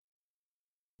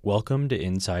Welcome to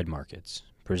Inside Markets,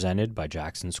 presented by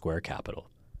Jackson Square Capital.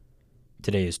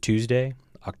 Today is Tuesday,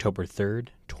 October 3rd,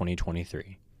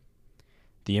 2023.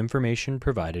 The information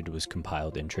provided was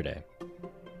compiled intraday.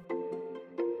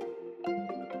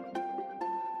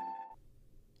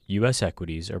 U.S.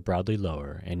 equities are broadly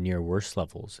lower and near worse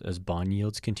levels as bond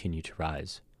yields continue to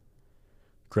rise.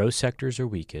 Growth sectors are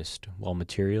weakest, while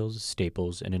materials,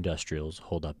 staples, and industrials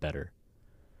hold up better.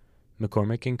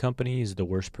 McCormick & Company is the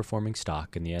worst performing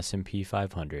stock in the S&P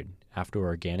 500 after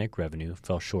organic revenue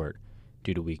fell short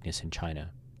due to weakness in China.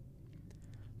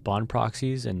 Bond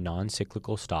proxies and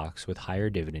non-cyclical stocks with higher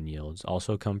dividend yields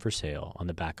also come for sale on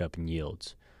the backup in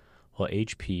yields, while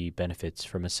HP benefits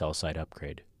from a sell-side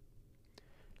upgrade.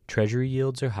 Treasury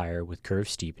yields are higher with curve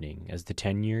steepening as the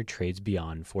 10-year trades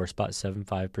beyond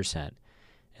 4.75%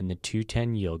 and the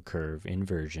 2-10 yield curve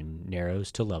inversion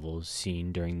narrows to levels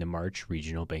seen during the March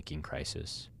regional banking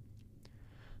crisis.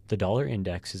 The dollar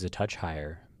index is a touch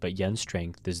higher, but yen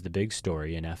strength is the big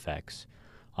story in FX,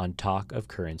 on talk of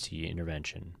currency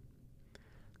intervention.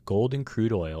 Gold and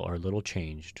crude oil are little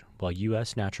changed, while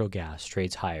U.S. natural gas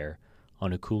trades higher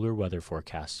on a cooler weather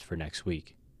forecast for next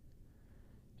week.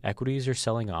 Equities are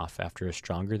selling off after a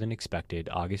stronger than expected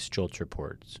August JOLTS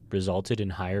reports resulted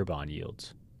in higher bond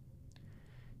yields.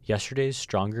 Yesterday's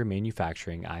stronger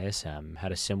manufacturing ISM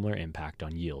had a similar impact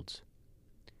on yields.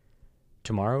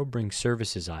 Tomorrow brings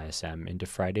services ISM into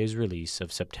Friday's release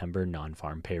of September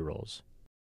non-farm payrolls.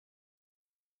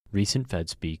 Recent Fed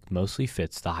speak mostly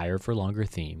fits the higher for longer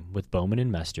theme, with Bowman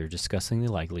and Mester discussing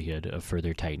the likelihood of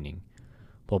further tightening,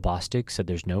 while Bostic said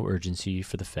there's no urgency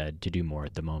for the Fed to do more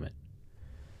at the moment.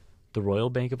 The Royal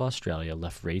Bank of Australia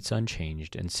left rates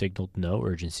unchanged and signaled no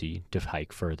urgency to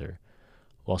hike further,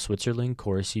 while Switzerland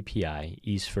core CPI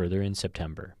eased further in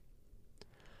September.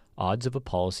 Odds of a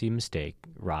policy mistake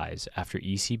rise after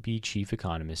ECB chief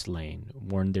economist Lane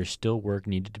warned there's still work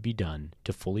needed to be done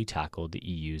to fully tackle the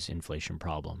EU's inflation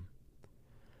problem.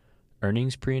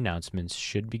 Earnings pre-announcements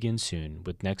should begin soon,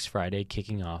 with next Friday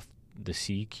kicking off the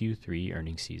CQ3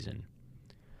 earnings season.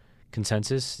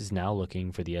 Consensus is now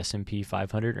looking for the S&P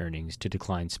 500 earnings to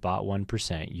decline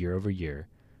 1% year over year,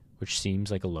 which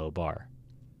seems like a low bar.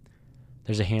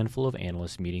 There's a handful of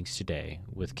analyst meetings today,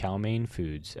 with Cal-Maine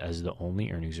Foods as the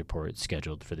only earnings report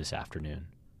scheduled for this afternoon.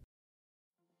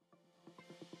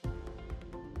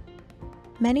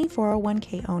 Many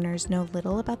 401k owners know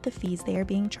little about the fees they are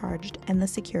being charged and the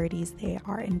securities they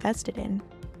are invested in.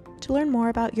 To learn more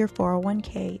about your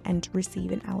 401k and to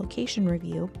receive an allocation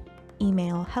review,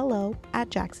 email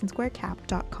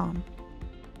hello@jacksonsquarecap.com.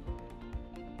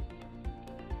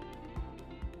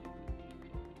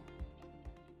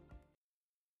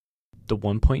 The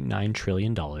 $1.9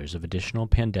 trillion of additional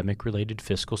pandemic-related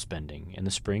fiscal spending in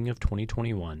the spring of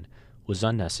 2021 was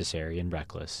unnecessary and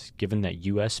reckless, given that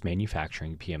U.S.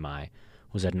 manufacturing PMI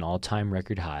was at an all-time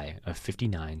record high of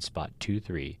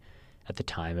 59.23 at the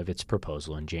time of its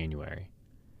proposal in January.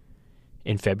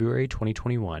 In February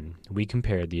 2021, we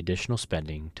compared the additional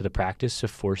spending to the practice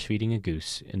of force-feeding a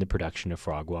goose in the production of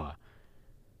foie gras.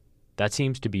 That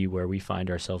seems to be where we find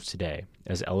ourselves today,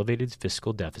 as elevated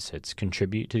fiscal deficits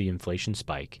contribute to the inflation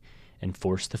spike and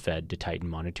force the Fed to tighten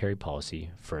monetary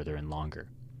policy further and longer.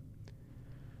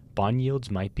 Bond yields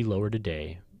might be lower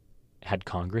today had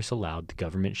Congress allowed the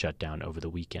government shutdown over the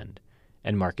weekend,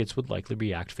 and markets would likely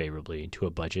react favorably to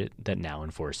a budget that now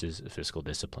enforces fiscal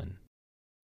discipline.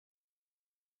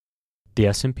 The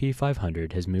S&P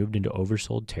 500 has moved into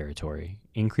oversold territory,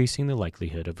 increasing the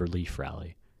likelihood of a relief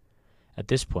rally. At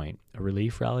this point, a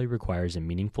relief rally requires a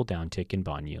meaningful downtick in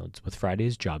bond yields, with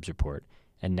Friday's jobs report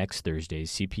and next Thursday's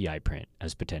CPI print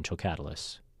as potential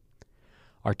catalysts.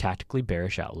 Our tactically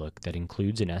bearish outlook that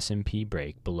includes an S&P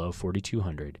break below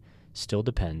 4,200 still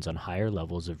depends on higher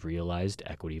levels of realized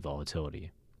equity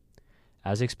volatility.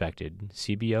 As expected,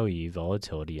 CBOE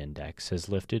Volatility Index has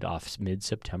lifted off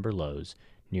mid-September lows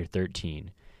near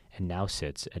 13 and now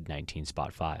sits at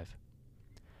 19.5.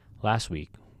 Last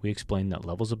week, we explained that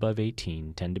levels above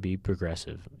 18 tend to be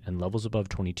progressive, and levels above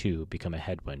 22 become a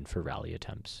headwind for rally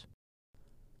attempts.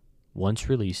 Once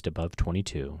released above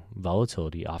 22,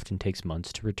 volatility often takes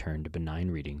months to return to benign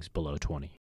readings below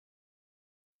 20.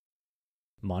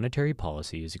 Monetary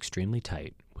policy is extremely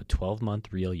tight, with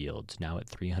 12-month real yields now at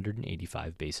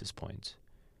 385 basis points.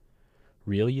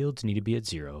 Real yields need to be at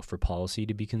zero for policy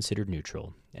to be considered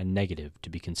neutral, and negative to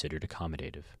be considered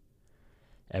accommodative.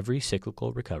 Every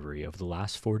cyclical recovery over the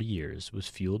last 40 years was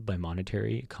fueled by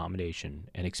monetary accommodation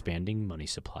and expanding money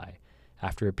supply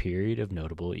after a period of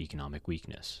notable economic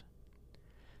weakness.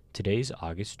 Today's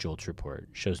August JOLTS report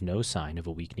shows no sign of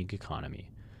a weakening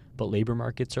economy, but labor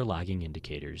markets are lagging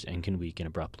indicators and can weaken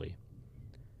abruptly.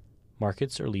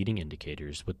 Markets are leading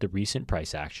indicators with the recent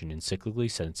price action in cyclically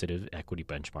sensitive equity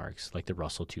benchmarks like the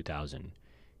Russell 2000,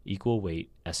 equal weight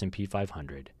S&P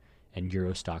 500, and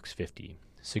Euro Stoxx 50,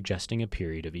 suggesting a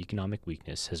period of economic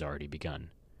weakness has already begun.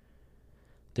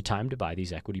 The time to buy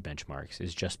these equity benchmarks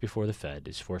is just before the Fed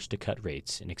is forced to cut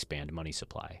rates and expand money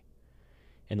supply.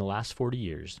 In the last 40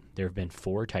 years, there have been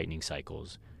 4 tightening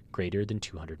cycles greater than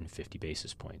 250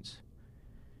 basis points.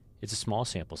 It's a small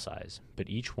sample size, but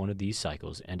each one of these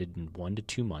cycles ended in 1 to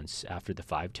 2 months after the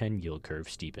 5/10 yield curve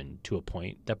steepened to a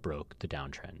point that broke the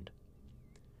downtrend.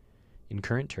 In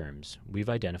current terms, we've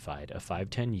identified a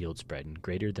 5/10 yield spread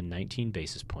greater than 19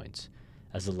 basis points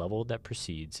as the level that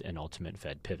precedes an ultimate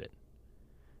Fed pivot.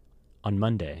 On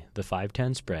Monday, the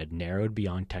 5/10 spread narrowed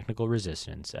beyond technical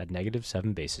resistance at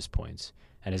 -7 basis points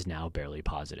and is now barely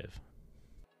positive.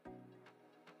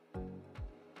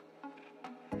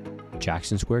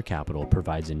 Jackson Square Capital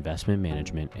provides investment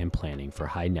management and planning for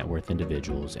high net worth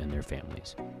individuals and their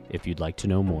families. If you'd like to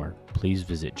know more, please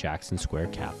visit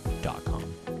jacksonsquarecap.com.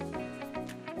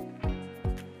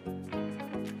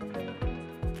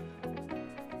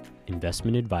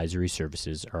 Investment advisory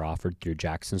services are offered through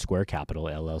Jackson Square Capital,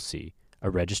 LLC, a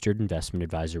registered investment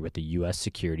advisor with the U.S.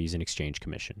 Securities and Exchange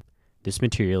Commission. This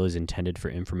material is intended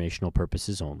for informational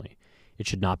purposes only. It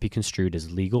should not be construed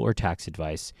as legal or tax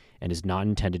advice and is not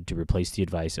intended to replace the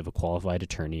advice of a qualified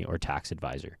attorney or tax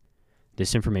advisor.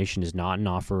 This information is not an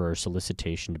offer or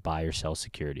solicitation to buy or sell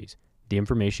securities. The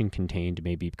information contained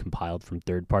may be compiled from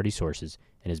third-party sources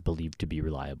and is believed to be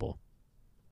reliable.